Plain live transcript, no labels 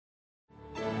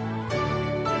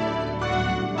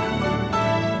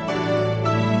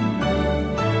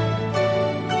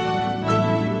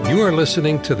You are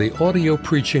listening to the audio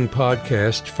preaching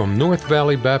podcast from North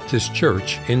Valley Baptist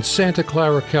Church in Santa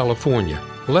Clara, California,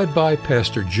 led by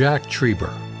Pastor Jack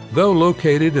Trieber. Though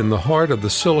located in the heart of the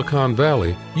Silicon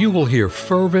Valley, you will hear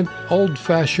fervent,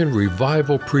 old-fashioned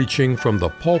revival preaching from the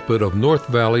pulpit of North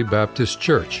Valley Baptist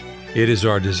Church. It is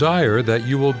our desire that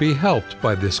you will be helped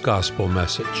by this gospel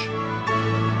message.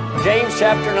 James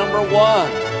chapter number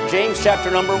 1. James chapter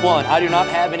number 1. I do not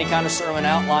have any kind of sermon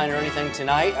outline or anything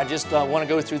tonight. I just want to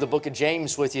go through the book of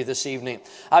James with you this evening.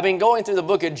 I've been going through the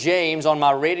book of James on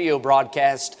my radio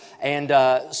broadcast, and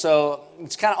so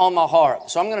it's kind of on my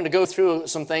heart. So I'm going to go through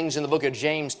some things in the book of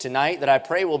James tonight that I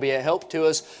pray will be a help to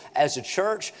us as a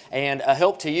church and a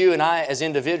help to you and I as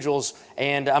individuals.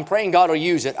 And I'm praying God will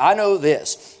use it. I know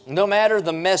this. No matter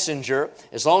the messenger,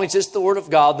 as long as it's the Word of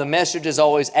God, the message is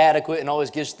always adequate and always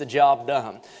gets the job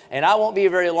done. And I won't be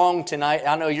very long tonight.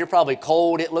 I know you're probably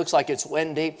cold. It looks like it's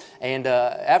windy. And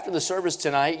after the service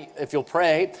tonight, if you'll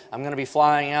pray, I'm going to be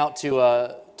flying out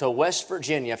to West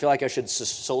Virginia. I feel like I should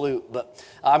salute, but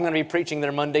I'm going to be preaching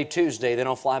there Monday, Tuesday. Then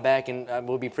I'll fly back and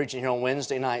we'll be preaching here on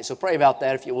Wednesday night. So pray about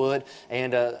that if you would.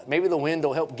 And maybe the wind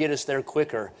will help get us there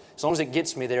quicker. As long as it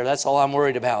gets me there, that's all I'm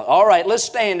worried about. All right, let's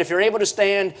stand. If you're able to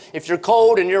stand, if you're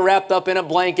cold and you're wrapped up in a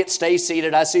blanket, stay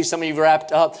seated. I see some of you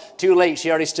wrapped up. Too late, she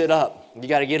already stood up. You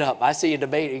got to get up. I see you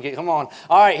debating. Come on.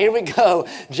 All right, here we go.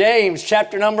 James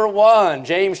chapter number 1.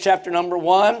 James chapter number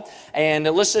 1. And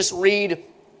let's just read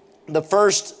the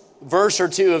first verse or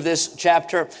two of this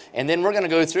chapter, and then we're going to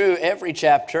go through every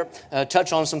chapter,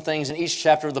 touch on some things in each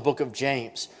chapter of the book of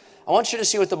James. I want you to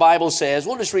see what the Bible says.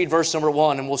 We'll just read verse number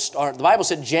 1 and we'll start. The Bible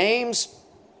said, James,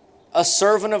 a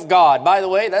servant of God. By the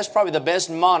way, that's probably the best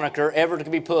moniker ever to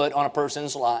be put on a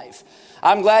person's life.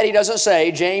 I'm glad he doesn't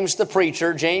say James the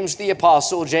preacher, James the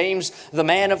apostle, James the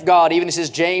man of God. Even he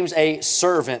says James a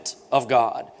servant of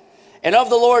God. And of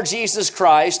the Lord Jesus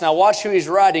Christ. Now watch who he's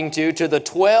writing to the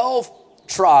 12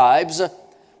 tribes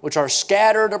which are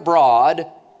scattered abroad,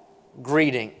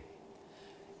 greeting.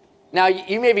 Now,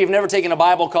 you maybe have never taken a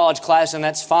Bible college class, and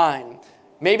that's fine.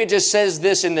 Maybe it just says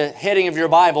this in the heading of your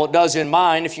Bible. It does in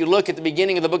mine. If you look at the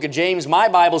beginning of the book of James, my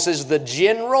Bible says the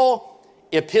general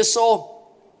epistle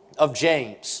of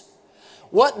James.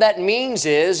 What that means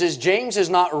is James is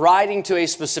not writing to a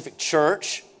specific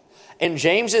church, and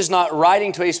James is not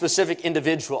writing to a specific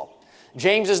individual.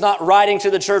 James is not writing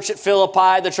to the church at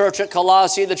Philippi, the church at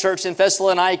Colossae, the church in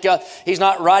Thessalonica. He's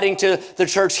not writing to the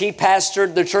church he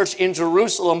pastored, the church in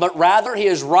Jerusalem, but rather he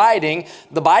is writing,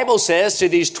 the Bible says, to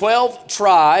these 12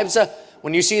 tribes.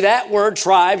 When you see that word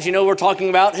tribes, you know we're talking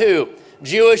about who?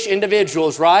 Jewish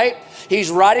individuals, right? He's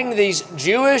writing to these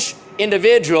Jewish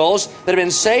individuals that have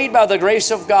been saved by the grace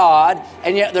of God,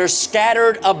 and yet they're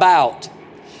scattered about.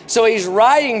 So he's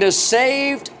writing to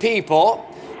saved people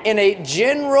in a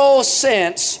general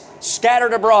sense,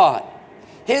 scattered abroad.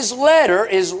 His letter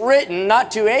is written not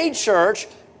to a church,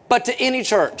 but to any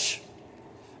church.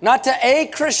 Not to a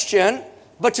Christian,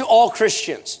 but to all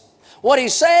Christians. What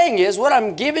he's saying is, what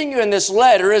I'm giving you in this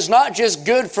letter is not just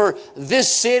good for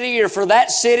this city or for that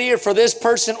city or for this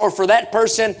person or for that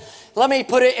person. Let me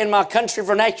put it in my country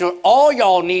vernacular. All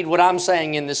y'all need what I'm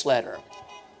saying in this letter.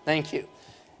 Thank you.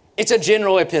 It's a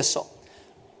general epistle.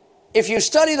 If you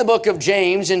study the book of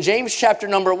James, in James chapter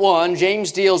number 1,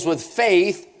 James deals with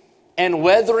faith and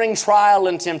weathering trial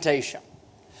and temptation.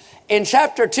 In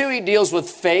chapter 2, he deals with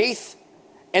faith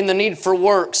and the need for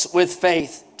works with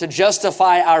faith to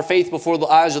justify our faith before the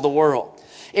eyes of the world.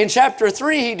 In chapter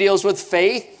 3, he deals with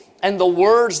faith and the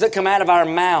words that come out of our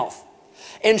mouth.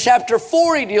 In chapter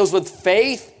 4, he deals with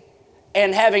faith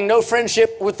and having no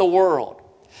friendship with the world.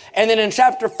 And then in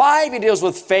chapter 5, he deals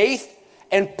with faith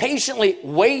and patiently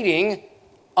waiting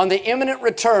on the imminent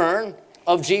return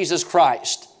of Jesus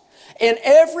Christ. In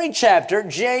every chapter,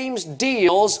 James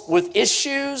deals with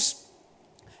issues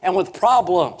and with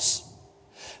problems.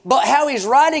 But how he's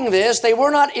writing this, they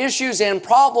were not issues and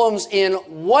problems in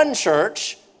one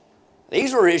church.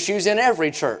 These were issues in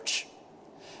every church.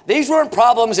 These weren't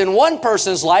problems in one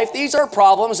person's life. These are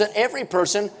problems that every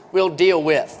person will deal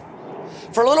with.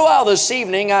 For a little while this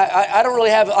evening, I don't really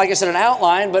have, like I said, an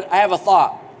outline, but I have a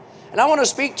thought. And I want to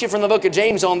speak to you from the book of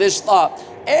James on this thought.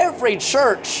 Every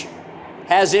church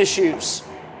has issues.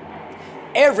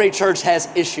 Every church has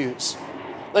issues.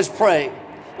 Let's pray.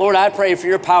 Lord, I pray for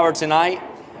your power tonight.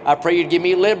 I pray you'd give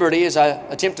me liberty as I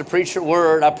attempt to preach your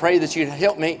word. I pray that you'd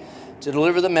help me to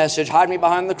deliver the message. Hide me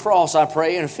behind the cross, I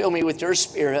pray, and fill me with your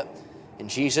spirit. In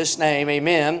Jesus' name,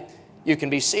 amen. You can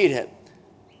be seated.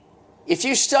 If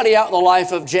you study out the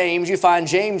life of James, you find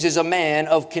James is a man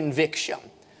of conviction.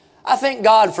 I thank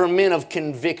God for men of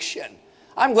conviction.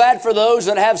 I'm glad for those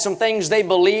that have some things they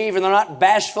believe and they're not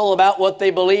bashful about what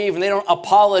they believe and they don't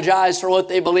apologize for what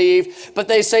they believe, but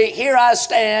they say, here I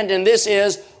stand and this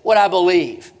is what I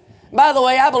believe. By the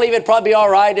way, I believe it'd probably be all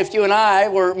right if you and I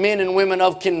were men and women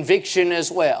of conviction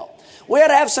as well. We ought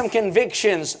to have some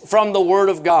convictions from the Word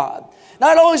of God.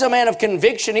 Not only is a man of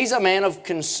conviction, he's a man of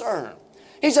concern.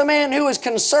 He's a man who is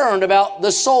concerned about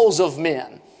the souls of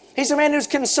men. He's a man who's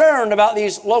concerned about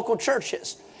these local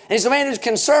churches. He's a man who's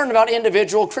concerned about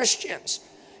individual Christians.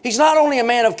 He's not only a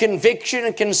man of conviction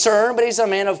and concern, but he's a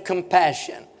man of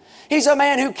compassion. He's a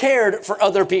man who cared for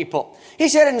other people. He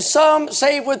said, and some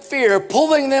save with fear,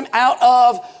 pulling them out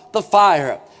of the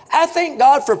fire. I thank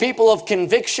God for people of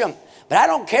conviction, but I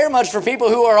don't care much for people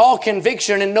who are all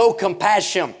conviction and no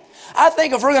compassion. I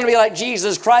think if we're going to be like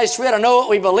Jesus Christ, we ought to know what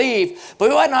we believe, but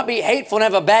we ought not be hateful and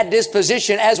have a bad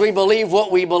disposition as we believe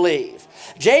what we believe.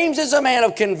 James is a man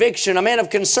of conviction, a man of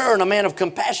concern, a man of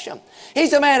compassion.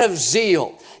 He's a man of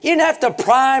zeal. You didn't have to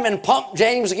prime and pump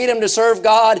James to get him to serve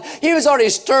God. He was already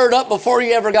stirred up before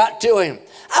you ever got to him.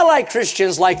 I like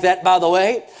Christians like that, by the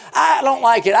way. I don't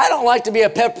like it. I don't like to be a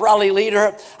pep rally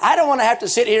leader. I don't want to have to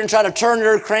sit here and try to turn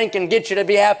your crank and get you to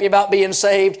be happy about being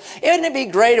saved. Isn't it be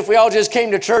great if we all just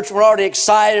came to church and we're already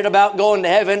excited about going to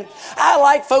heaven? I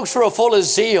like folks who are full of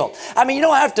zeal. I mean, you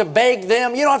don't have to beg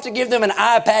them. You don't have to give them an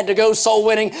iPad to go soul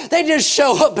winning. They just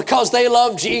show up because they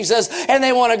love Jesus and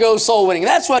they want to go soul winning.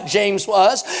 That's what James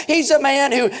was. He's a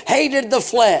man who hated the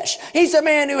flesh. He's a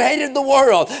man who hated the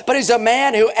world. But he's a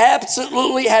man who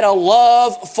absolutely had a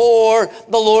love for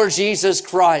the Lord Jesus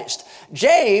Christ.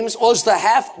 James was the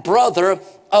half-brother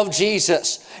of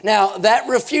Jesus. Now, that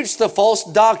refutes the false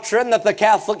doctrine that the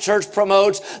Catholic Church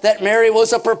promotes, that Mary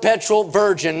was a perpetual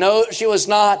virgin. No, she was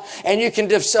not, and you can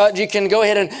go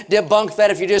ahead and debunk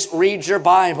that if you just read your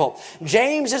Bible.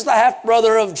 James is the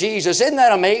half-brother of Jesus. Isn't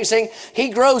that amazing? He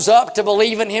grows up to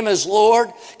believe in him as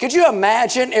Lord. Could you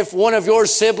imagine if one of your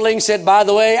siblings said, by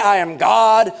the way, I am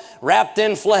God wrapped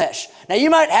in flesh? Now, you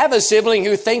might have a sibling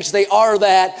who thinks they are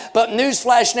that, but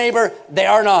newsflash, neighbor, they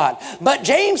are not. But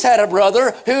James had a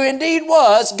brother who indeed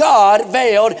was God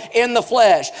veiled in the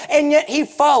flesh, and yet he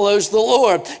follows the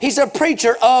Lord. He's a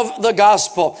preacher of the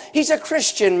gospel. He's a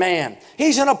Christian man.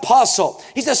 He's an apostle.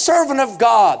 He's a servant of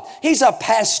God. He's a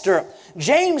pastor.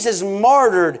 James is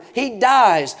martyred. He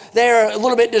dies. They're a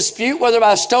little bit dispute whether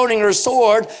by stoning or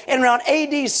sword. In around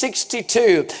AD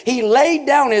 62, he laid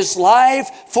down his life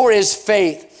for his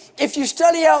faith. If you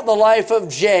study out the life of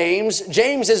James,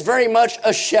 James is very much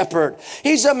a shepherd.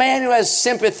 He's a man who has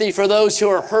sympathy for those who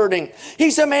are hurting.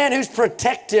 He's a man who's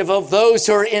protective of those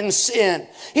who are in sin.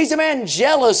 He's a man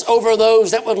jealous over those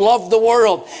that would love the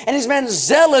world. And he's a man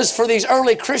zealous for these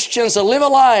early Christians to live a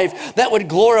life that would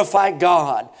glorify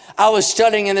God. I was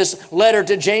studying in this letter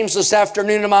to James this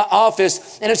afternoon in my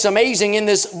office, and it's amazing. In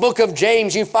this book of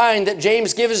James, you find that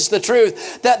James gives us the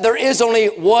truth that there is only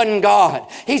one God.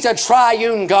 He's a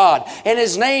triune God, and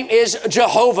his name is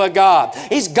Jehovah God.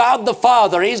 He's God the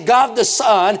Father, he's God the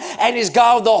Son, and he's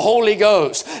God the Holy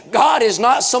Ghost. God is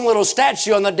not some little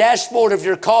statue on the dashboard of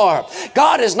your car.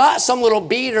 God is not some little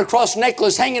bead or cross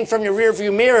necklace hanging from your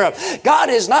rearview mirror. God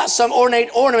is not some ornate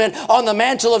ornament on the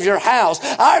mantle of your house.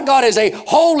 Our God is a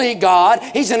holy God.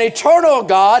 He's an eternal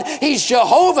God. He's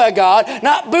Jehovah God,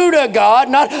 not Buddha God,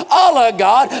 not Allah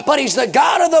God, but he's the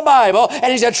God of the Bible,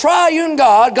 and he's a triune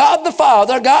God, God the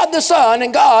Father, God the Son,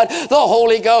 and God the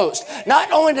Holy Ghost.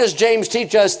 Not only does James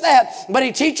teach us that, but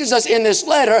he teaches us in this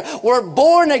letter, we're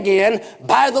born again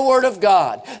by the Word of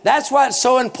God. That's why it's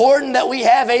so important that we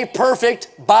have a perfect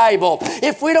Bible.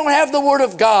 If we don't have the Word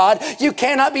of God, you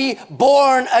cannot be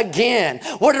born again.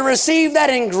 We're to receive that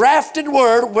engrafted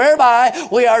Word whereby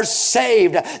we are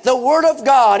saved. The Word of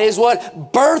God is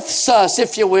what births us,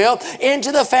 if you will,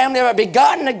 into the family of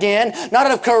begotten again, not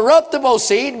of corruptible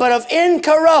seed, but of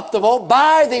incorruptible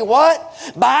by the what?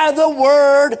 By the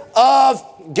Word of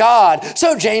God.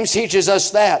 So James teaches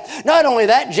us that. Not only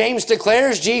that, James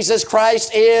declares Jesus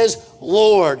Christ is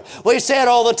Lord. We say it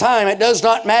all the time. It does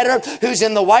not matter who's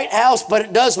in the White House, but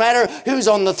it does matter who's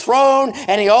on the throne,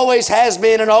 and he always has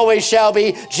been and always shall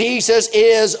be. Jesus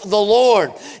is the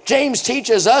Lord. James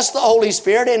teaches us the Holy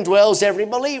Spirit indwells every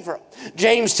believer.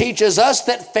 James teaches us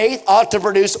that faith ought to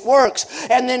produce works.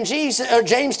 And then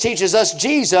James teaches us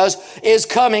Jesus is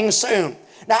coming soon.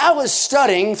 Now, I was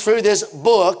studying through this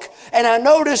book, and I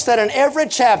noticed that in every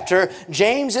chapter,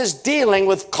 James is dealing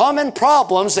with common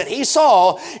problems that he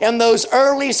saw in those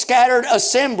early scattered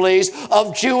assemblies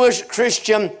of Jewish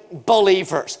Christian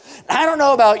believers. I don't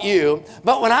know about you,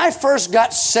 but when I first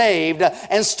got saved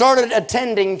and started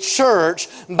attending church,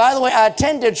 by the way, I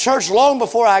attended church long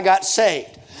before I got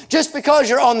saved. Just because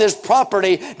you're on this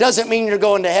property doesn't mean you're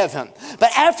going to heaven.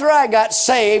 But after I got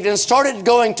saved and started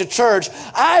going to church,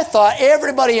 I thought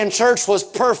everybody in church was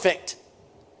perfect.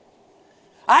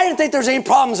 I didn't think there was any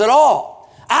problems at all.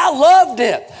 I loved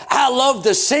it. I loved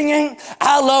the singing.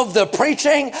 I loved the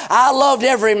preaching. I loved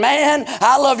every man.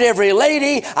 I loved every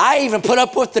lady. I even put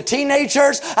up with the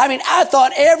teenagers. I mean, I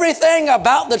thought everything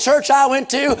about the church I went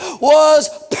to was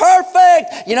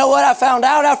perfect. You know what I found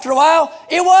out after a while?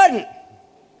 It wasn't.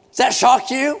 Does that shock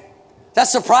you? Does that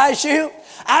surprise you?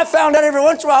 I found out every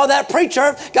once in a while that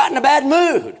preacher got in a bad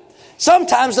mood.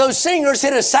 Sometimes those singers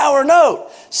hit a sour note.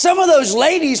 Some of those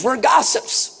ladies were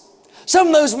gossips. Some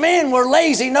of those men were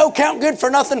lazy, no count good for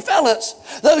nothing fellas.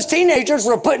 Those teenagers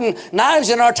were putting knives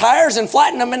in our tires and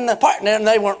flattening them in the park, and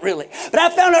they weren't really. But I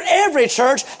found out every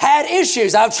church had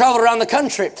issues. I've traveled around the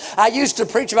country. I used to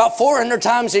preach about 400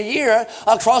 times a year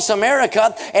across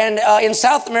America and in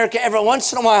South America every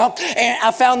once in a while, and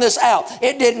I found this out.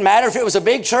 It didn't matter if it was a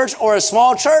big church or a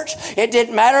small church. It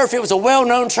didn't matter if it was a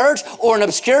well-known church or an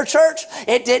obscure church.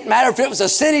 It didn't matter if it was a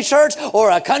city church or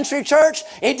a country church.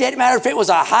 It didn't matter if it was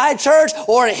a high church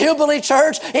or a hillbilly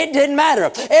church. It didn't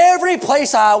matter. Every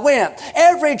place I went,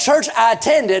 every church I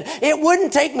attended, it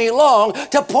wouldn't take me long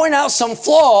to point out some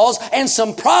flaws and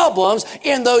some problems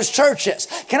in those churches.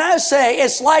 Can I say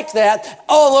it's like that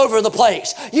all over the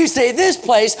place? You say this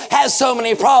place has so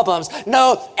many problems.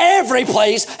 No, every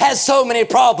place has so many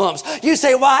problems. You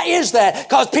say, why is that?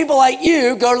 Because people like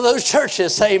you go to those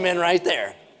churches. Say amen right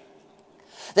there.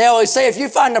 They always say, if you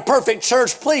find a perfect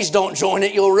church, please don't join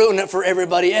it. You'll ruin it for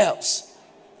everybody else.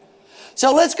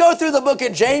 So let's go through the book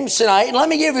of James tonight, and let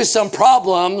me give you some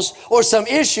problems or some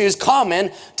issues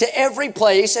common to every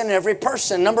place and every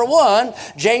person. Number one,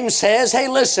 James says, hey,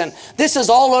 listen, this is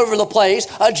all over the place,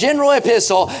 a general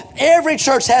epistle. Every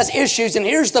church has issues, and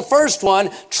here's the first one.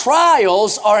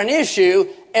 Trials are an issue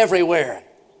everywhere.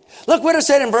 Look what it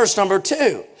said in verse number 2.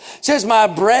 It says, my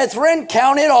brethren,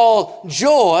 count it all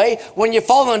joy when you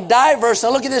fall in diverse.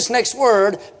 Now look at this next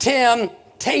word,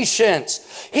 temptations.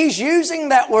 He's using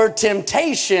that word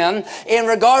temptation in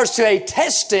regards to a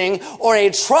testing or a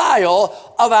trial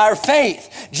of our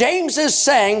faith. James is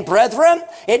saying, brethren,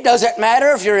 it doesn't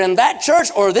matter if you're in that church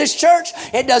or this church.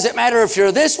 It doesn't matter if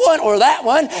you're this one or that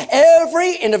one.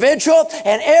 Every individual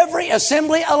and every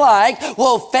assembly alike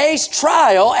will face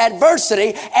trial,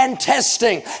 adversity, and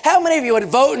testing. How many of you would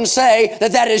vote and say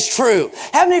that that is true?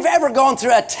 How many of you have ever gone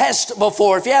through a test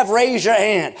before? If you have, raise your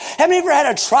hand. How many of you ever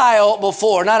had a trial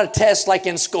before? Not a test like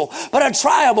in school, but a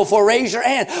trial before. Raise your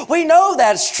hand. We know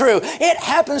that's true. It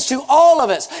happens to all of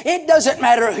us. It doesn't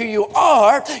matter who you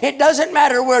are. It doesn't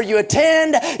matter where you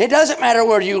attend. It doesn't matter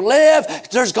where you live.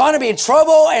 There's going to be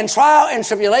trouble and trial and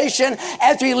tribulation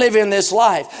as we live in this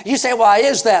life. You say, why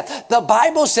is that? The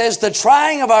Bible says the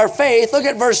trying of our faith, look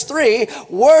at verse 3,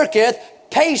 worketh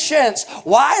patience.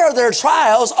 Why are there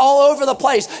trials all over the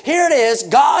place? Here it is.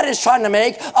 God is trying to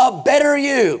make a better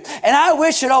you. And I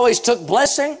wish it always took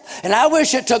blessing. And I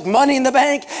wish it took money in the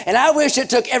bank. And I wish it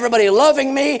took everybody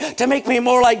loving me to make me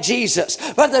more like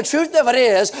Jesus. But the truth of it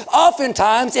is,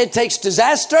 oftentimes it takes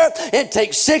disaster. It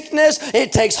takes sickness.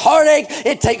 It takes heartache.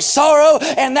 It takes sorrow.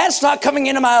 And that's not coming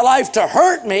into my life to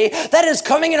hurt me. That is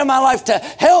coming into my life to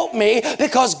help me,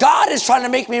 because God is trying to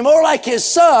make me more like His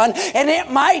Son. And it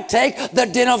might take the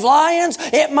den of lions.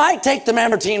 It might take the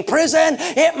Mamertine prison.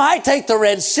 It might take the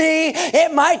Red Sea.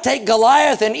 It might take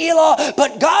Goliath and Elah.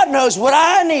 But God knows what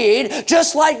I need,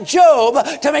 just like Job,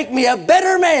 to make me a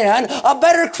better man, a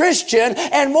better Christian,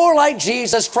 and more like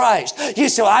Jesus Christ. You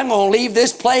say, well, I'm going to leave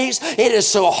this place. It is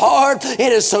so hard.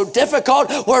 It is so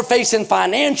difficult. We're facing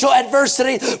financial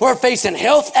adversity. We're facing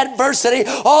health adversity.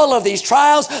 All of these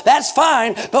trials, that's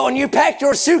fine. But when you pack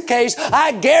your suitcase,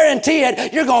 I guarantee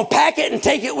it, you're going to pack it and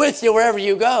take it with you wherever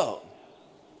you go.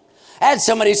 I had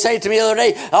somebody say to me the other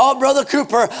day, oh, Brother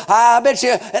Cooper, I bet you,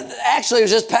 actually it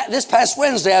was just this past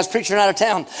Wednesday, I was preaching out of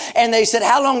town, and they said,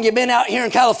 how long have you been out here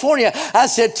in California? I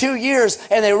said, 2 years,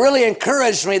 and they really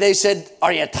encouraged me. They said,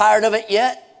 are you tired of it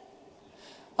yet?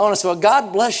 I want to say, well,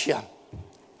 God bless you.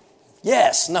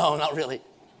 Yes, no, not really.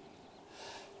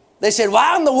 They said,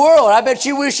 why in the world? I bet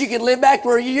you wish you could live back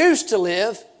where you used to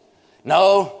live.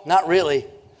 No, not really.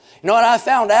 You know what I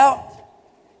found out?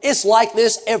 It's like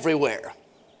this everywhere.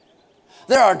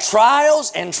 There are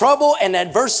trials and trouble and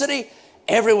adversity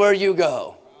everywhere you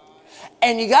go.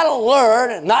 And you got to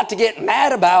learn not to get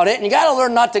mad about it. And you got to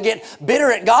learn not to get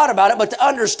bitter at God about it, but to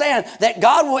understand that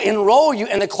God will enroll you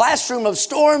in the classroom of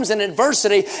storms and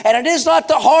adversity. And it is not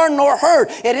to harm nor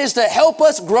hurt. It is to help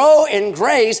us grow in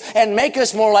grace and make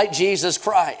us more like Jesus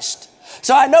Christ.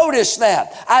 So I noticed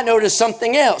that. I noticed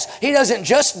something else. He doesn't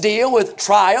just deal with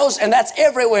trials, and that's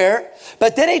everywhere,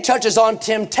 but then he touches on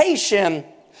temptation,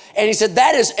 and he said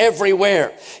that is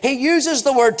everywhere. He uses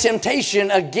the word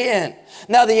temptation again.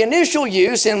 Now, the initial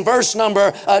use in verse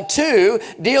number 2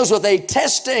 deals with a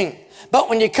testing. But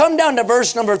when you come down to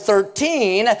verse number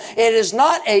 13, it is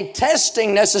not a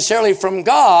testing necessarily from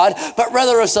God, but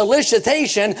rather a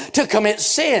solicitation to commit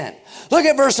sin. Look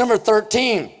at verse number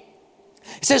 13.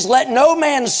 It says, let no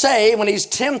man say when he's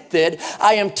tempted,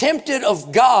 I am tempted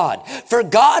of God. For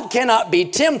God cannot be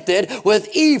tempted with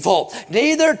evil,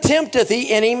 neither tempteth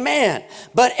he any man.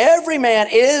 But every man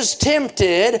is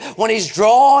tempted when he's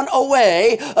drawn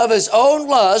away of his own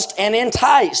lust and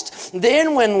enticed.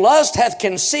 Then when lust hath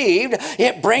conceived,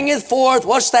 it bringeth forth,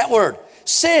 what's that word?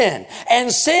 Sin.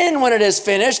 And sin, when it is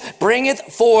finished, bringeth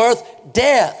forth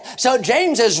death. So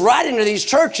James is writing to these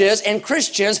churches and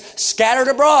Christians scattered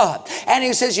abroad. And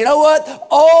he says, you know what?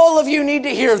 All of you need to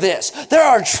hear this. There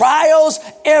are trials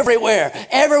everywhere.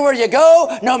 Everywhere you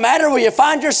go, no matter where you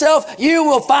find yourself, you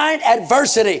will find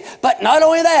adversity. But not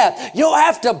only that, you'll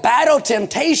have to battle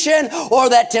temptation, or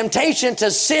that temptation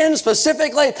to sin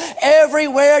specifically,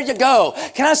 everywhere you go.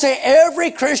 Can I say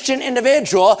every Christian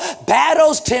individual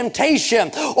battles temptation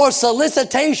or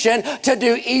solicitation to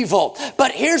do evil.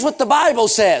 But here's what the Bible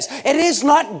says. It is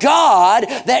not God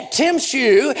that tempts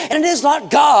you, and it is not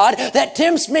God that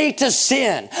tempts me to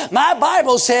sin. My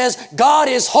Bible says God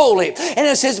is holy. And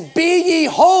it says, be ye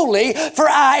holy, for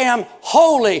I am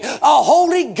holy. A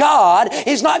holy God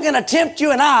is not going to tempt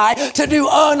you and I to do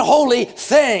unholy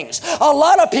things. A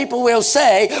lot of people will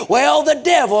say, well, the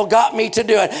devil got me to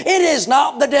do it. It is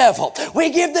not the devil. We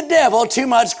give the devil too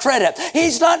much credit.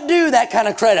 He's not due that kind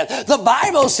of credit. The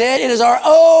Bible said it is our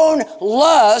own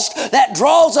lust that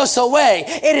draws us away.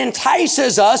 It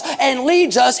entices us and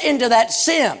leads us into that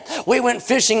sin. We went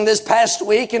fishing this past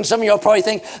week, and some of y'all probably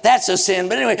think that's a sin.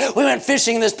 But anyway, we went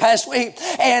fishing this past week,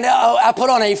 and I put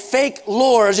on a fake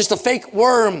lure. It's just a fake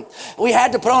worm. We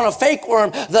had to put on a fake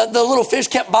worm. The little fish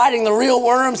kept biting the real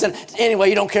worms, and anyway,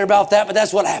 you don't care about that, but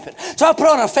that's what happened. So I put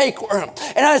on a fake worm,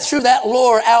 and I threw that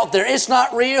lure out there. It's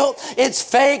not real. It's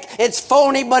fake. It's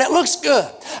phony, but it looks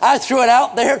good. I threw it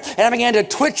out there, and I began to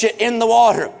twitch it in the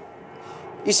water.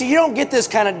 You see, you don't get this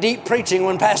kind of deep preaching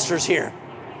when pastor's here.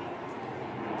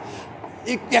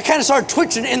 You kind of start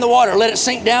twitching it in the water, let it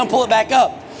sink down, pull it back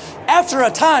up. After a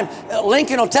time,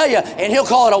 Lincoln will tell you, and he'll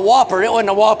call it a whopper. It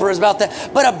wasn't a whopper, it was about that.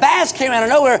 But a bass came out of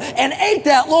nowhere and ate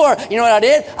that lure. You know what I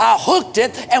did? I hooked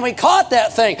it, and we caught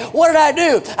that thing. What did I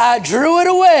do? I drew it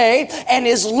away, and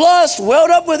his lust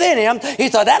welled up within him. He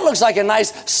thought, that looks like a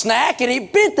nice snack, and he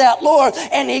bit that lure,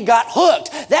 and he got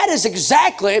hooked. That is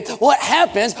exactly what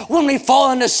happens when we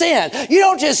fall into sin. You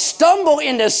don't just stumble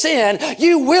into sin.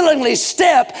 You willingly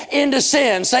step into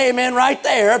sin. Say amen right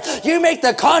there. You make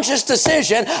the conscious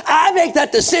decision. I make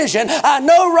that decision. I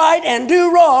know right and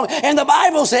do wrong. And the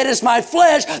Bible said it's my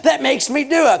flesh that makes me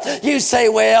do it. You say,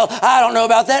 well, I don't know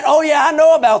about that. Oh yeah, I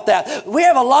know about that. We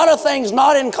have a lot of things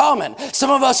not in common.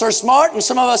 Some of us are smart and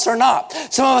some of us are not.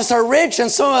 Some of us are rich and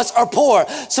some of us are poor.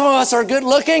 Some of us are good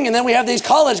looking, and then we have these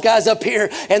college guys up here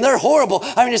and they're horrible.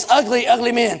 I mean, just ugly,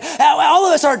 ugly men. All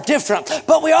of us are different,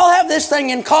 but we all have this thing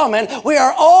in common. We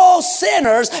are all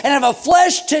sinners and have a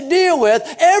flesh to deal with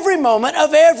every moment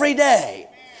of every day.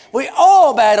 We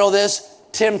all battle this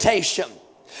temptation.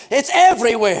 It's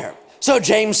everywhere. So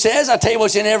James says, I tell you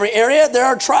what's in every area, there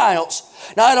are trials.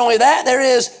 Not only that, there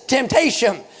is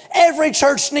temptation. Every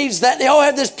church needs that. They all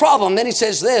have this problem. Then he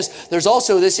says this, there's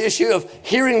also this issue of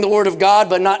hearing the word of God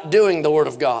but not doing the word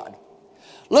of God.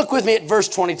 Look with me at verse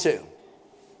 22.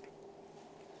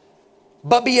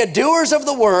 But be ye doers of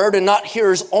the word and not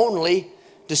hearers only,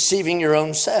 deceiving your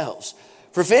own selves.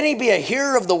 For if any be a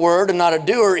hearer of the word and not a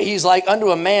doer, he's like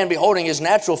unto a man beholding his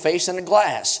natural face in a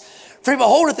glass. For he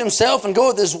beholdeth himself and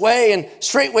goeth his way, and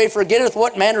straightway forgetteth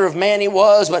what manner of man he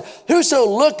was. But whoso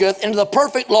looketh into the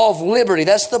perfect law of liberty,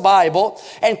 that's the Bible,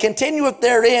 and continueth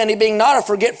therein, he being not a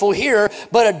forgetful hearer,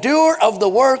 but a doer of the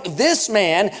work, this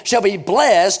man shall be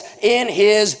blessed in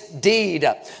his deed.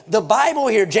 The Bible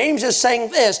here, James is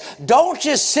saying this, don't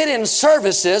just sit in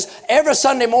services every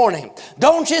Sunday morning.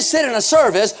 Don't just sit in a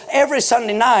service every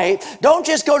Sunday night. Don't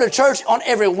just go to church on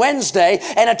every Wednesday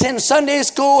and attend Sunday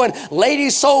school and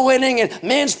ladies soul winning and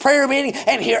men's prayer meeting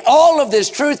and hear all of this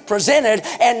truth presented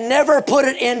and never put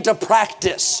it into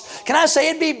practice. Can I say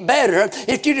it'd be better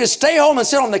if you just stay home and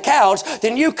sit on the couch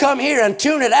than you come here and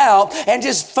tune it out and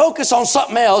just focus on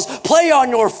something else, play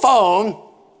on your phone.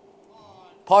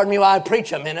 Pardon me while I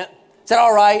preach a minute. Is that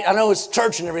all right? I know it's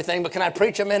church and everything, but can I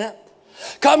preach a minute?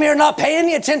 Come here not pay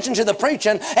any attention to the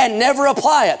preaching and never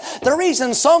apply it. The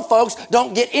reason some folks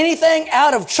don't get anything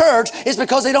out of church is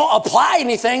because they don't apply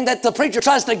anything that the preacher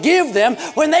tries to give them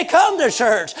when they come to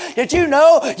church. Did you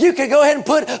know you could go ahead and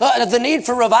put the need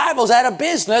for revivals out of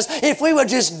business if we would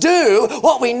just do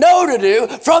what we know to do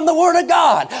from the Word of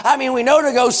God? I mean, we know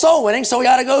to go soul winning, so we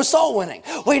ought to go soul winning.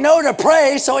 We know to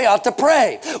pray, so we ought to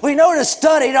pray. We know to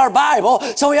study our Bible,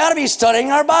 so we ought to be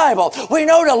studying our Bible. We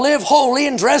know to live holy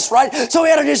and dress right, so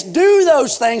we ought to just do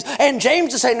those things. And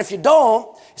James is saying, if you don't,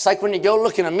 it's like when you go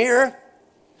look in a mirror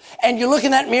and you look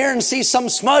in that mirror and see some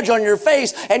smudge on your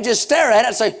face and just stare at it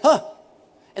and say, huh,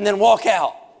 and then walk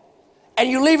out. And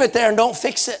you leave it there and don't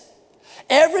fix it.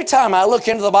 Every time I look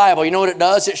into the Bible, you know what it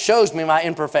does? It shows me my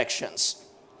imperfections.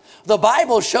 The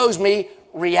Bible shows me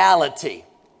reality.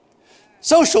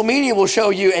 Social media will show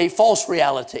you a false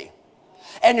reality.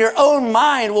 And your own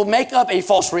mind will make up a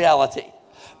false reality.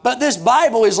 But this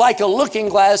Bible is like a looking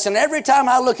glass, and every time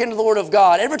I look into the Word of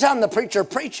God, every time the preacher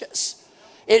preaches,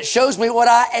 it shows me what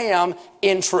I am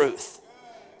in truth.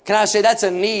 Can I say that's a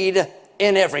need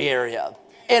in every area,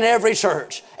 in every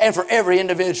church, and for every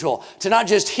individual, to not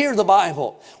just hear the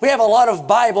Bible. We have a lot of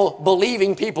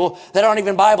Bible-believing people that aren't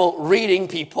even Bible-reading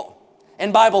people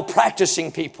and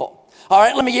Bible-practicing people. All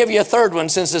right, let me give you a third one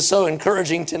since it's so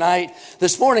encouraging tonight.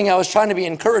 This morning I was trying to be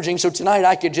encouraging, so tonight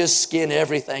I could just skin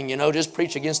everything, just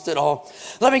preach against it all.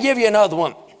 Let me give you another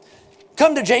one.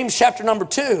 Come to James chapter number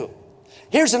 2.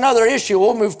 Here's another issue.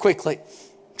 We'll move quickly.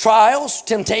 Trials,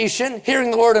 temptation,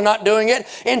 hearing the word and not doing it.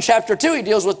 In chapter 2, he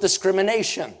deals with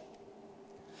discrimination.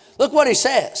 Look what he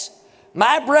says.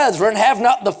 My brethren, have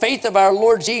not the faith of our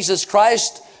Lord Jesus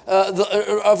Christ,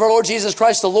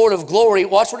 the Lord of glory.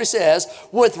 Watch what he says,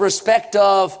 with respect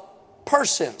of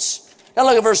persons. Now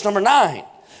look at verse number 9.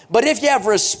 But if ye have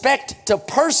respect to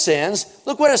persons,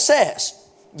 look what it says.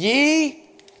 Ye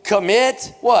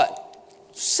commit what?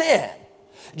 Sin.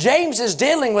 James is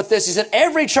dealing with this. He said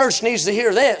every church needs to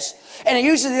hear this. And he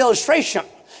uses the illustration.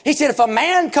 He said if a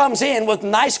man comes in with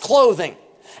nice clothing,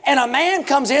 and a man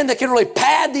comes in that can really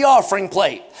pad the offering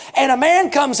plate, and a man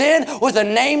comes in with a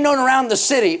name known around the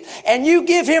city, and you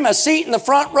give him a seat in the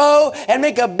front row and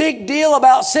make a big deal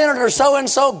about Senator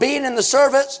so-and-so being in the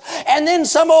service, and then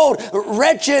some old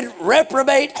wretched,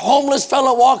 reprobate, homeless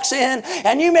fellow walks in,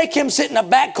 and you make him sit in a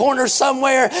back corner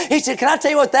somewhere. He said, can I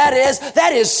tell you what that is?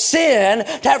 That is sin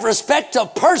to have respect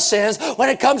of persons when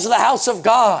it comes to the house of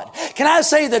God. Can I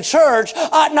say the church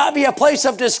ought not be a place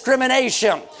of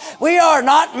discrimination? We are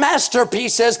not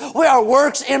masterpieces. We are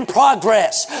works in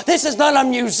progress. This is not a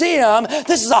museum.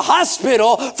 This is a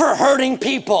hospital for hurting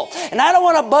people. And I don't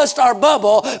want to bust our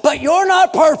bubble, but you're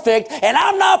not perfect, and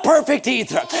I'm not perfect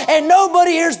either. And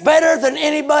nobody here is better than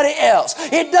anybody else.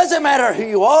 It doesn't matter who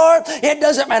you are. It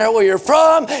doesn't matter where you're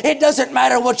from. It doesn't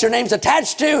matter what your name's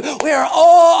attached to. We are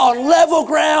all on level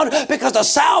ground because of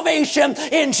salvation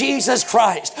in Jesus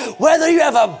Christ. Whether you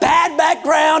have a bad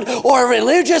background or a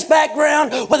religious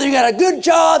background, whether you got a good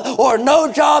job or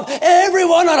no job,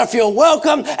 everyone ought to feel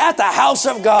welcome at the house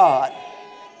of God.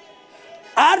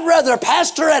 I'd rather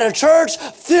pastor at a church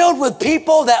filled with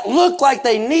people that look like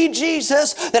they need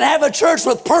Jesus than have a church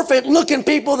with perfect looking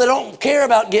people that don't care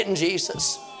about getting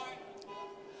Jesus.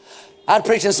 I'd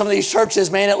preach in some of these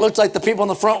churches, man, it looked like the people in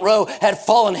the front row had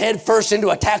fallen head first into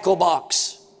a tackle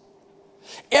box.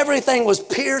 Everything was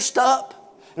pierced up.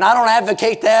 And I don't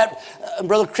advocate that.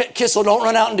 Brother Kissel, don't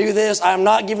run out and do this. I'm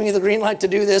not giving you the green light to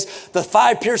do this. The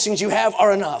 5 piercings you have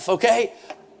are enough, okay?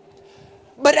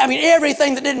 But I mean,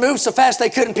 everything that didn't move so fast they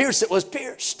couldn't pierce it was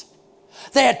pierced.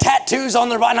 They had tattoos on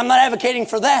their body, and I'm not advocating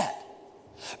for that.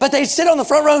 But they'd sit on the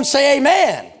front row and say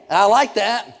amen. And I like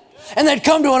that. And they'd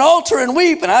come to an altar and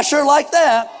weep, and I sure like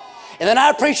that. And then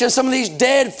I preach in some of these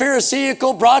dead,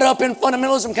 pharisaical, brought up in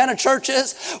fundamentalism kind of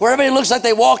churches where everybody looks like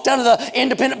they walked out of the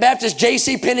Independent Baptist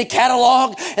J.C. Penney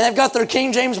catalog, and they've got their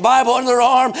King James Bible under their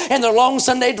arm and their long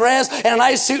Sunday dress and a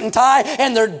nice suit and tie,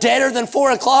 and they're deader than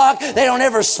 4 o'clock. They don't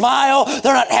ever smile.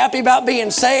 They're not happy about being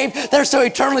saved. They're so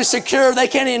eternally secure they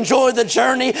can't enjoy the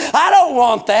journey. I don't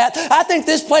want that. I think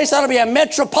this place ought to be a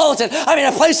metropolitan,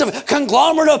 a place of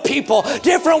conglomerate of people,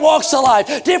 different walks of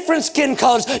life, different skin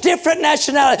colors, different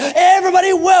nationality.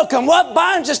 Everybody welcome. What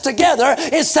binds us together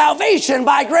is salvation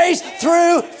by grace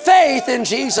through faith in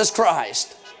Jesus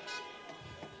Christ.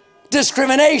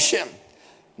 Discrimination.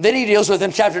 Then he deals with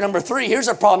in chapter number 3. Here's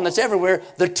a problem that's everywhere,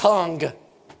 the tongue.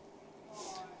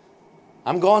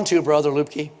 I'm going to, Brother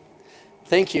Lupke.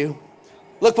 Thank you.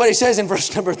 Look what he says in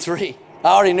verse number 3. I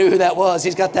already knew who that was.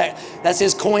 He's got that. That's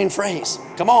his coin phrase.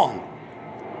 Come on.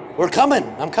 We're coming.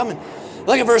 I'm coming.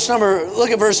 Look at verse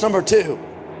number 2.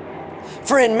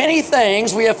 For in many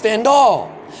things we offend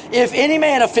all. If any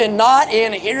man offend not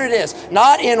in, here it is,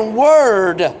 not in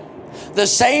word, the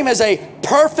same as a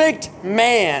perfect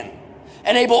man,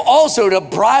 and able also to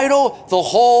bridle the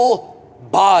whole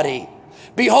body.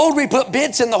 Behold, we put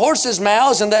bits in the horses'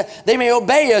 mouths, and that they may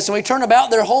obey us, and we turn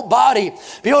about their whole body.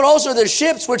 Behold also the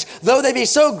ships, which though they be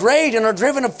so great and are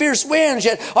driven of fierce winds,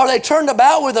 yet are they turned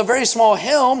about with a very small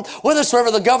helm,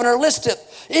 whithersoever the governor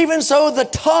listeth. Even so the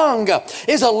tongue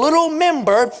is a little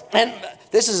member, and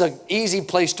this is an easy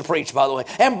place to preach, by the way,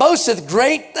 and boasteth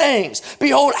great things.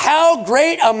 Behold, how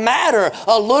great a matter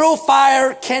a little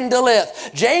fire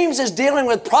kindleth. James is dealing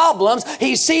with problems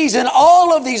he sees in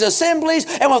all of these assemblies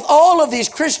and with all of these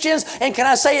Christians, and can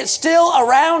I say it's still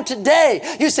around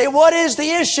today. You say, what is the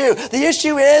issue? The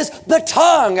issue is the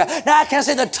tongue. Now, I can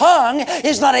say the tongue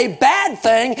is not a bad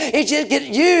thing. It just gets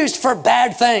used for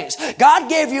bad things. God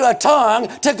gave you a tongue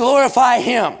to glorify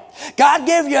Him. God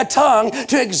gave you a tongue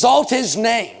to exalt His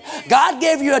name. God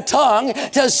gave you a tongue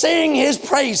to sing His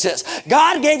praises.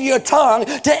 God gave you a tongue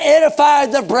to edify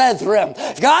the brethren.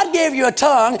 God gave you a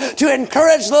tongue to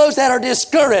encourage those that are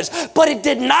discouraged. But it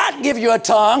did not give you a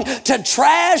tongue to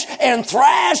trash and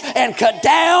thrash and cut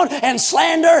down and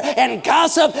slander and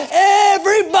gossip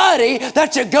everybody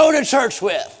that you go to church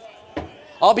with.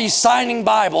 I'll be signing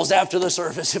Bibles after the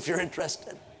service if you're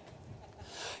interested.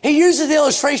 He uses the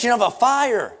illustration of a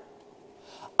fire.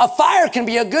 A fire can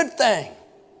be a good thing.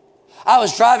 I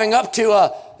was driving up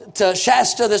to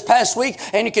Shasta this past week,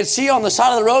 and you could see on the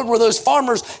side of the road where those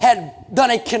farmers had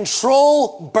done a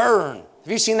control burn.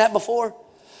 Have you seen that before?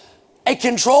 A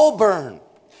control burn.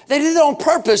 They did it on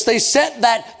purpose. They set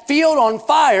that field on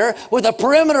fire with a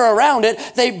perimeter around it.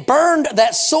 They burned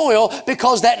that soil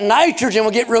because that nitrogen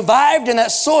would get revived in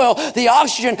that soil, the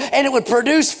oxygen, and it would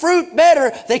produce fruit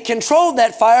better. They controlled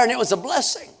that fire, and it was a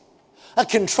blessing. A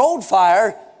controlled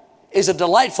fire is a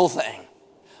delightful thing,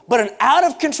 but an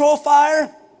out-of-control fire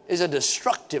is a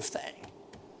destructive thing.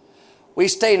 We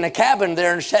stayed in a cabin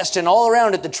there in Shasta, and all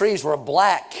around it the trees were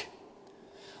black.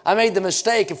 I made the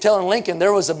mistake of telling Lincoln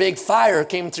there was a big fire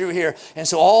came through here, and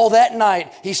so all that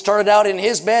night he started out in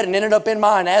his bed and ended up in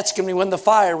mine asking me when the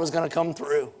fire was going to come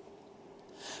through.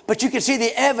 But you could see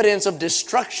the evidence of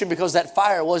destruction because that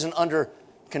fire wasn't under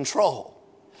control.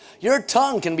 Your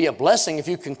tongue can be a blessing if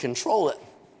you can control it.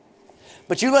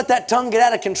 But you let that tongue get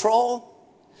out of control,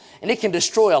 and it can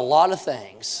destroy a lot of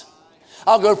things.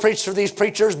 I'll go preach for these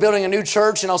preachers building a new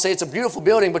church, and I'll say, it's a beautiful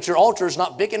building, but your altar is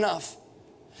not big enough.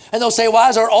 And they'll say, why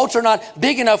is our altar not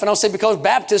big enough? And I'll say, because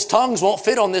Baptist tongues won't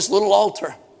fit on this little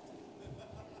altar.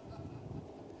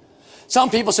 Some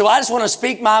people say, well, I just want to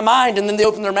speak my mind, and then they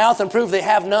open their mouth and prove they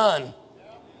have none.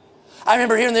 I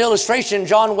remember hearing the illustration.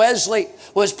 John Wesley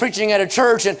was preaching at a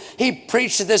church, and he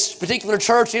preached at this particular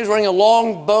church. He was wearing a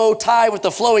long bow tie with the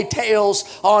flowy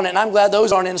tails on it, and I'm glad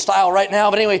those aren't in style right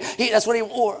now. But anyway, that's what he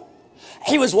wore.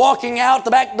 He was walking out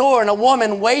the back door, and a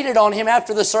woman waited on him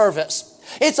after the service.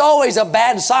 It's always a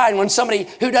bad sign when somebody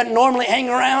who doesn't normally hang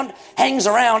around hangs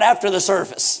around after the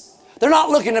service. They're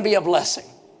not looking to be a blessing.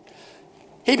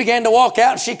 He began to walk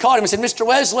out, and she caught him and said, Mr.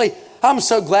 Wesley, I'm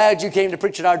so glad you came to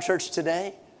preach at our church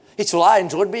today. He said, well, I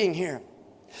enjoyed being here.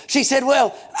 She said,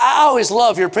 well, I always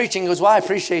love your preaching. He goes, well, I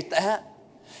appreciate that.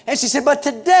 And she said, but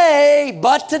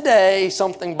today,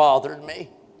 something bothered me.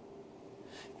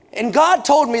 And God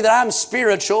told me that I'm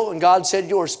spiritual, and God said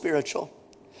you're spiritual,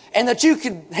 and that you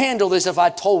could handle this if I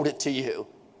told it to you.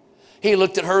 He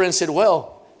looked at her and said,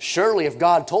 well, surely if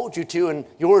God told you to, and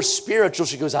you're spiritual.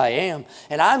 She goes, I am.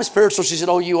 And I'm spiritual. She said,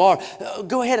 oh, you are.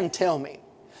 Go ahead and tell me.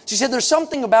 She said, there's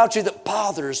something about you that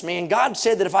bothers me, and God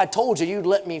said that if I told you, you'd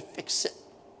let me fix it.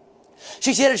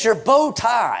 She said, it's your bow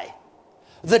tie.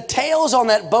 The tails on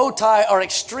that bow tie are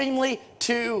extremely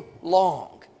too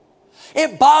long.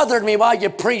 It bothered me while you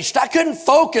preached. I couldn't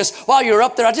focus while you were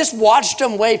up there. I just watched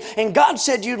them wave, and God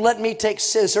said you'd let me take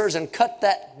scissors and cut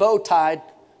that bow tie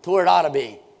to where it ought to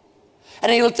be.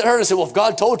 And he looked at her and said, well, if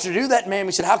God told you to do that, ma'am,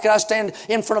 he said, how can I stand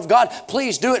in front of God?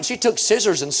 Please do it. And she took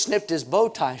scissors and snipped his bow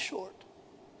tie short.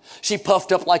 She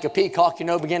puffed up like a peacock,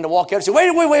 began to walk out and said, wait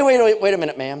a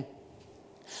minute, ma'am.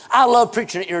 I love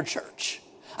preaching at your church.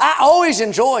 I always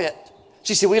enjoy it.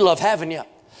 She said, we love having you.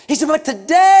 He said, but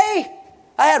today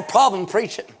I had a problem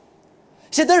preaching. He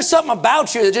said, there's something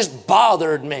about you that just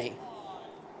bothered me.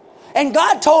 And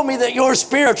God told me that you're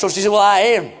spiritual. She said, well, I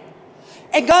am.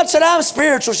 And God said, I'm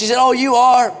spiritual. She said, oh, you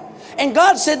are. And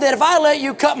God said that if I let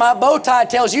you cut my bow tie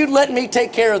tails, you'd let me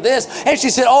take care of this. And she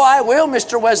said, oh, I will,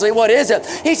 Mr. Wesley. What is it?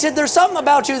 He said, there's something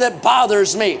about you that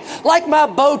bothers me, like my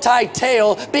bow tie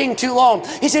tail being too long.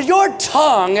 He said, your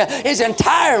tongue is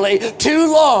entirely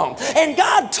too long. And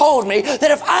God told me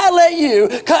that if I let you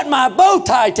cut my bow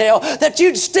tie tail, that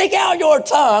you'd stick out your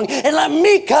tongue and let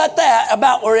me cut that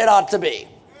about where it ought to be.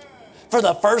 For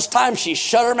the first time, she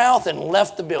shut her mouth and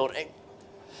left the building.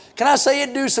 Can I say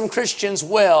it'd do some Christians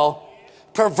well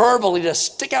proverbially to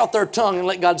stick out their tongue and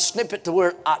let God snip it to where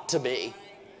it ought to be?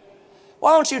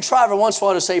 Why don't you try every once in a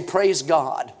while to say, praise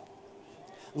God,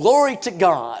 glory to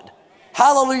God,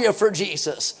 hallelujah for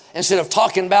Jesus, instead of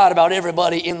talking bad about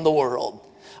everybody in the world.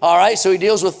 All right, so he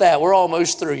deals with that. We're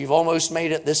almost through. You've almost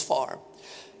made it this far.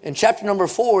 In chapter number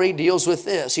 4, he deals with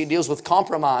this. He deals with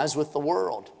compromise with the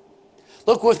world.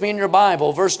 Look with me in your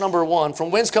Bible, verse number 1.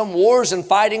 From whence come wars and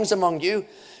fightings among you?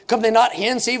 Come they not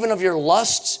hence even of your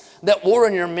lusts that war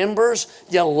in your members?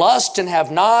 You lust and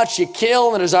have not, you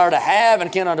kill and desire to have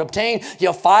and cannot obtain.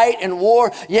 You fight and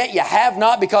war, yet you have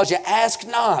not because you ask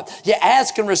not. You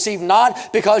ask and receive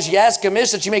not because you ask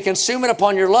amiss that you may consume it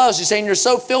upon your lusts. He's saying you're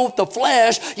so filled with the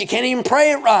flesh, you can't even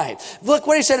pray it right. Look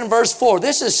what he said in verse 4.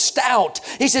 This is stout.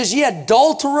 He says, ye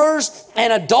adulterers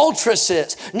and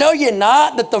adulteresses, know ye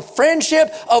not that the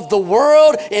friendship of the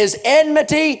world is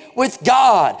enmity with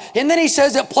God? And then he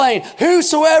says it plain,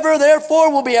 whosoever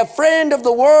therefore will be a friend of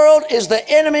the world is the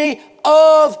enemy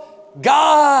of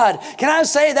God. Can I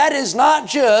say that is not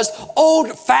just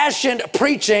old-fashioned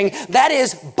preaching, that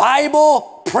is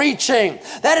Bible preaching.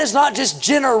 That is not just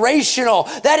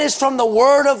generational. That is from the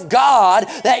Word of God,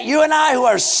 that you and I who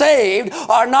are saved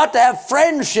are not to have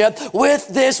friendship with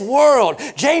this world.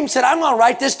 James said, I'm going to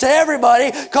write this to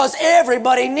everybody because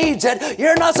everybody needs it.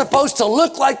 You're not supposed to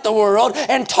look like the world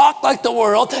and talk like the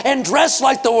world and dress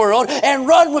like the world and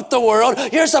run with the world.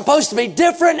 You're supposed to be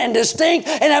different and distinct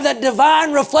and have that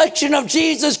divine reflection of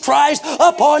Jesus Christ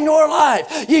upon your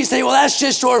life. You say, well, that's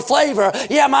just your flavor.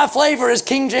 Yeah, my flavor is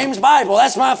King James Bible.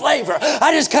 That's my flavor.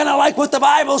 I just kind of like what the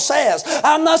Bible says.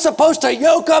 I'm not supposed to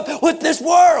yoke up with this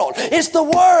world. It's the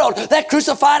world that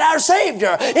crucified our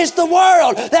Savior. It's the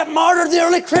world that martyred the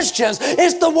early Christians.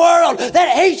 It's the world that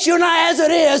hates you and I as it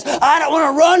is. I don't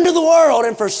want to run to the world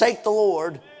and forsake the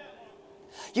Lord.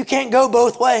 You can't go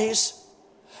both ways.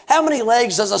 How many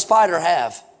legs does a spider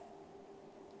have?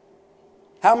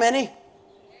 How many?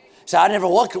 So I never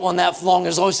looked at one that long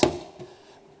as those.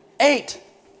 8.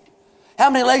 How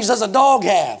many legs does a dog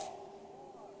have?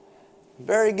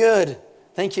 Very good.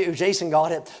 Thank you. Jason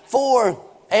got it. 4,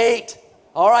 8.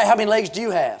 All right, how many legs do you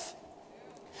have?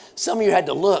 Some of you had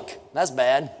to look. That's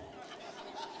bad.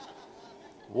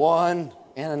 1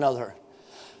 and another.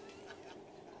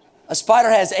 A spider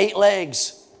has 8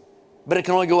 legs, but it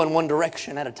can only go in one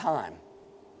direction at a time.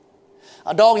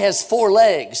 A dog has 4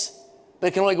 legs, but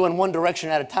it can only go in one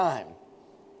direction at a time.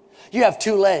 You have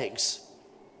 2 legs.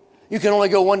 You can only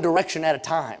go one direction at a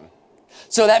time.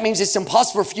 So that means it's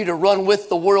impossible for you to run with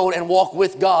the world and walk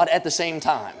with God at the same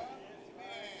time.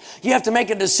 You have to make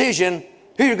a decision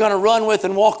who you're going to run with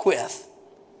and walk with.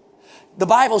 The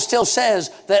Bible still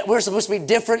says that we're supposed to be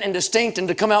different and distinct and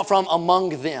to come out from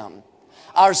among them.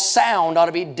 Our sound ought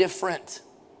to be different.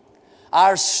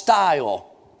 Our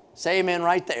style, say amen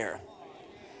right there,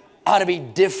 ought to be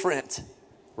different,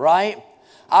 right?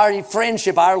 Our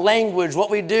friendship, our language, what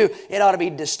we do, it ought to be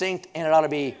distinct and it ought to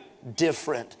be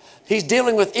different. He's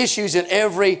dealing with issues in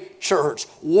every church.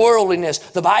 Worldliness.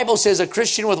 The Bible says a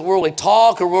Christian with worldly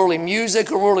talk or worldly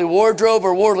music or worldly wardrobe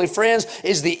or worldly friends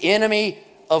is the enemy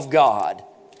of God.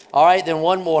 All right, then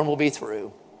one more and we'll be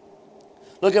through.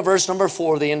 Look at verse number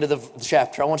 4, the end of the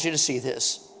chapter. I want you to see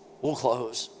this. We'll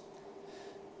close.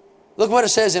 Look what it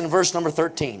says in verse number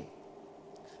 13.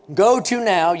 Go to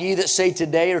now, ye that say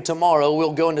today or tomorrow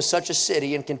we'll go into such a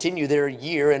city and continue there a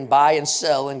year and buy and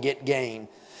sell and get gain.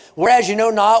 Whereas you know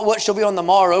not what shall be on the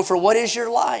morrow, for what is your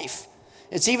life?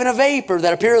 It's even a vapor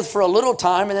that appeareth for a little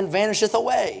time and then vanisheth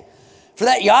away. For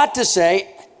that you ought to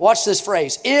say, watch this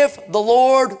phrase, if the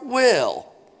Lord will,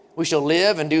 we shall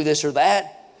live and do this or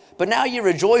that. But now ye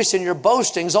rejoice in your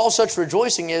boastings. All such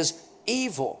rejoicing is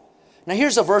evil. Now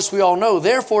here's a verse we all know.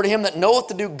 Therefore to him that knoweth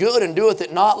to do good and doeth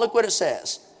it not, look what it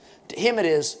says. To him it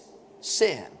is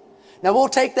sin. Now we'll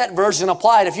take that verse and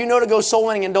apply it. If you know to go soul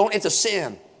winning and don't, it's a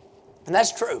sin. And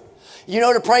that's true. You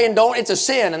know to pray and don't, it's a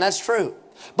sin, and that's true.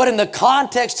 But in the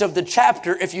context of the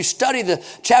chapter, if you study the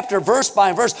chapter verse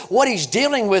by verse, what he's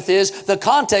dealing with is, the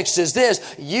context is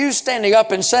this: you standing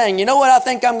up and saying, you know what I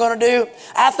think I'm going to do?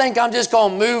 I think I'm just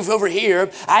going to move over here.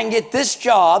 I can get this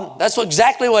job. That's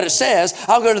exactly what it says.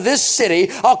 I'll go to this city.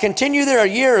 I'll continue there a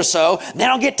year or so. Then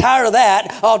I'll get tired of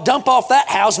that. I'll dump off that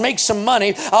house, make some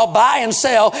money. I'll buy and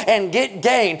sell and get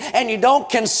gain. And you don't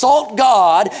consult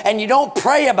God, and you don't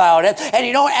pray about it, and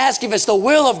you don't ask if it's the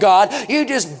will of God. You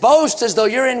just boast as though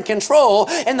you're in control.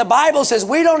 And the Bible says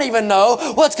we don't even know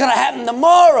what's going to happen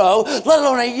tomorrow, let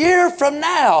alone a year from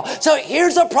now. So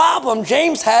here's a problem.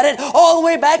 James had it all the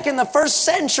way back in the first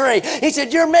century. He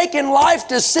said, you're making life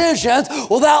decisions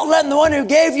without letting the one who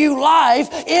gave you life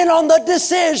in on the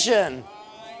decision.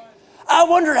 I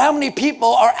wonder how many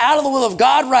people are out of the will of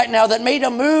God right now that made a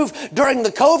move during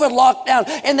the COVID lockdown,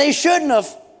 and they shouldn't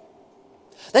have.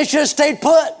 They should have stayed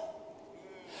put.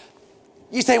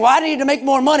 You say, well, I need to make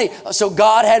more money. So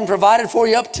God hadn't provided for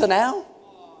you up to now?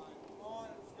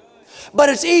 But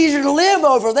it's easier to live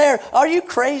over there. Are you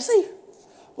crazy?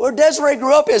 Where Desiree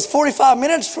grew up is 45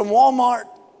 minutes from Walmart.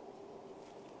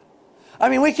 I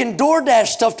mean, we can DoorDash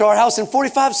stuff to our house in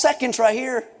 45 seconds right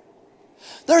here.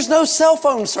 There's no cell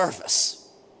phone service.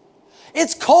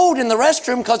 It's cold in the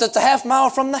restroom because it's a half mile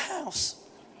from the house.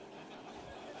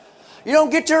 You don't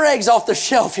get your eggs off the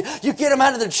shelf. You get them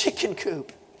out of the chicken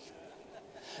coop.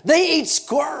 They eat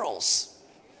squirrels.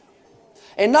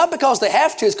 And not because they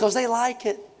have to, it's because they like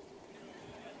it.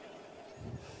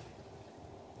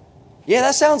 Yeah,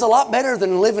 that sounds a lot better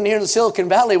than living here in the Silicon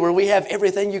Valley where we have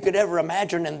everything you could ever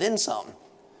imagine and then some.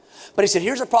 But he said,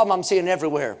 here's a problem I'm seeing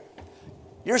everywhere.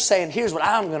 You're saying, here's what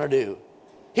I'm going to do.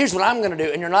 Here's what I'm going to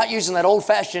do. And you're not using that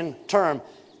old-fashioned term,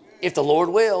 if the Lord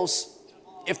wills,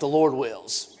 if the Lord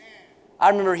wills. I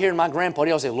remember hearing my grandpa,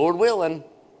 he always say, Lord willing.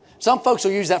 Some folks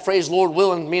will use that phrase, Lord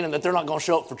willing, meaning that they're not going to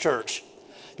show up for church.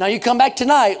 Now you come back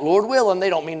tonight, Lord willing, they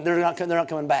don't mean they're not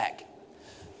coming back.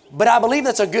 But I believe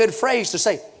that's a good phrase to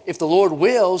say, if the Lord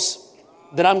wills,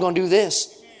 then I'm going to do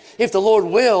this. If the Lord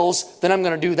wills, then I'm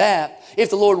going to do that. If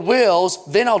the Lord wills,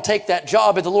 then I'll take that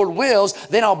job. If the Lord wills,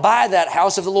 then I'll buy that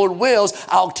house. If the Lord wills,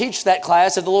 I'll teach that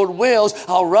class. If the Lord wills,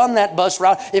 I'll run that bus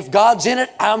route. If God's in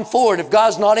it, I'm for it. If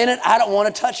God's not in it, I don't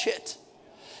want to touch it.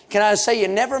 Can I say, you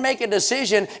never make a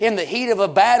decision in the heat of a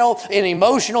battle, in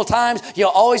emotional times. You'll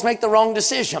always make the wrong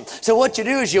decision. So what you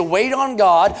do is you wait on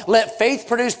God, let faith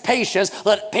produce patience,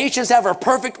 let patience have her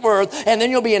perfect worth, and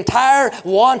then you'll be entire,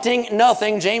 wanting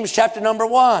nothing. James chapter number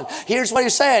 1. Here's what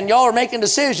he's saying. Y'all are making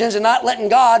decisions and not letting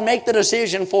God make the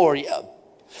decision for you.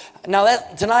 Now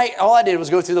tonight, all I did was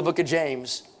go through the book of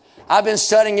James. I've been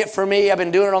studying it for me. I've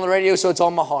been doing it on the radio, so it's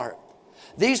on my heart.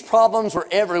 These problems were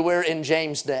everywhere in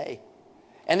James' day.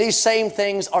 And these same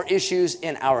things are issues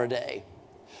in our day.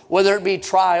 Whether it be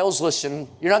trials, listen,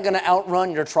 you're not going to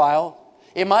outrun your trial.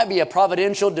 It might be a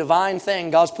providential, divine thing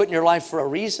God's put in your life for a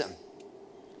reason.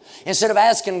 Instead of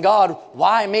asking God,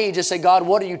 why me? Just say, God,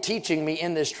 what are you teaching me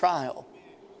in this trial?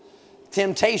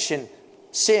 Temptation,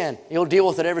 sin, you'll deal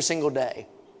with it every single day.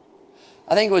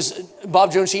 I think it was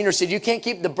Bob Jones Sr. said, you can't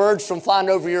keep the birds from flying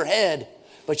over your head,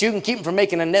 but you can keep them from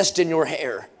making a nest in your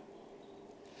hair.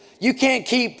 You can't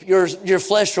keep your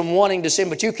flesh from wanting to sin,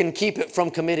 but you can keep it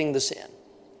from committing the sin.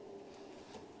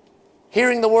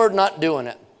 Hearing the word, not doing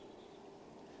it.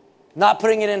 Not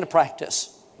putting it into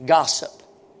practice. Gossip.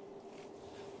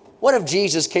 What if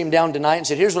Jesus came down tonight and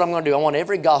said, here's what I'm going to do. I want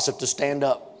every gossip to stand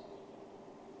up.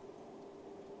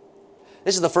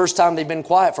 This is the first time they've been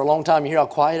quiet for a long time. You hear how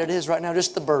quiet it is right now?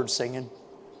 Just the birds singing.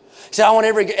 He said, I want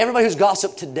everybody who's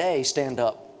gossiped today stand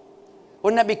up.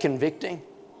 Wouldn't that be convicting?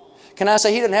 Can I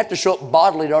say, he didn't have to show up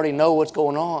bodily to already know what's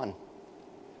going on.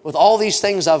 With all these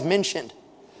things I've mentioned,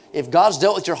 if God's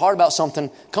dealt with your heart about something,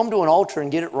 come to an altar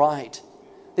and get it right.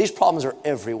 These problems are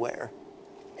everywhere.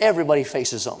 Everybody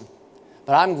faces them.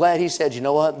 But I'm glad he said, you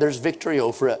know what? There's victory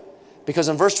over it. Because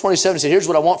in verse 27, he said, here's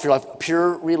what I want for your life.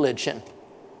 Pure religion.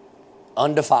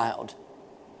 Undefiled.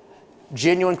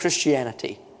 Genuine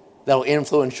Christianity that will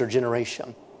influence your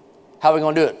generation. How are we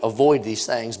going to do it? Avoid these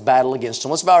things. Battle against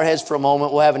them. Let's bow our heads for a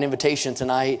moment. We'll have an invitation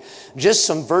tonight. Just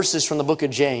some verses from the book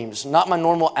of James. Not my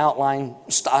normal outline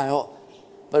style,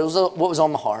 but it was what was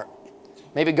on my heart.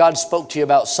 Maybe God spoke to you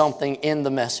about something in the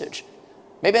message.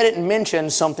 Maybe I didn't mention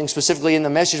something specifically in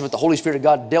the message, but the Holy Spirit of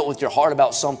God dealt with your heart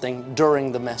about something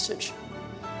during the message.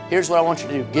 Here's what I want you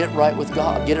to do. Get right with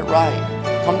God. Get it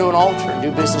right. Come to an altar and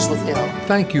do business with Him.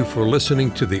 Thank you for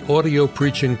listening to the audio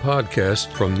preaching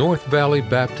podcast from North Valley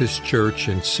Baptist Church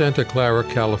in Santa Clara,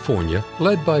 California,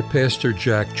 led by Pastor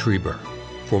Jack Trieber.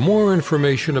 For more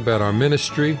information about our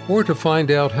ministry or to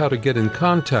find out how to get in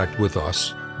contact with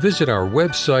us, visit our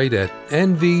website at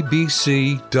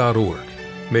nvbc.org.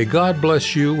 May God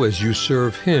bless you as you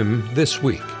serve Him this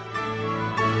week.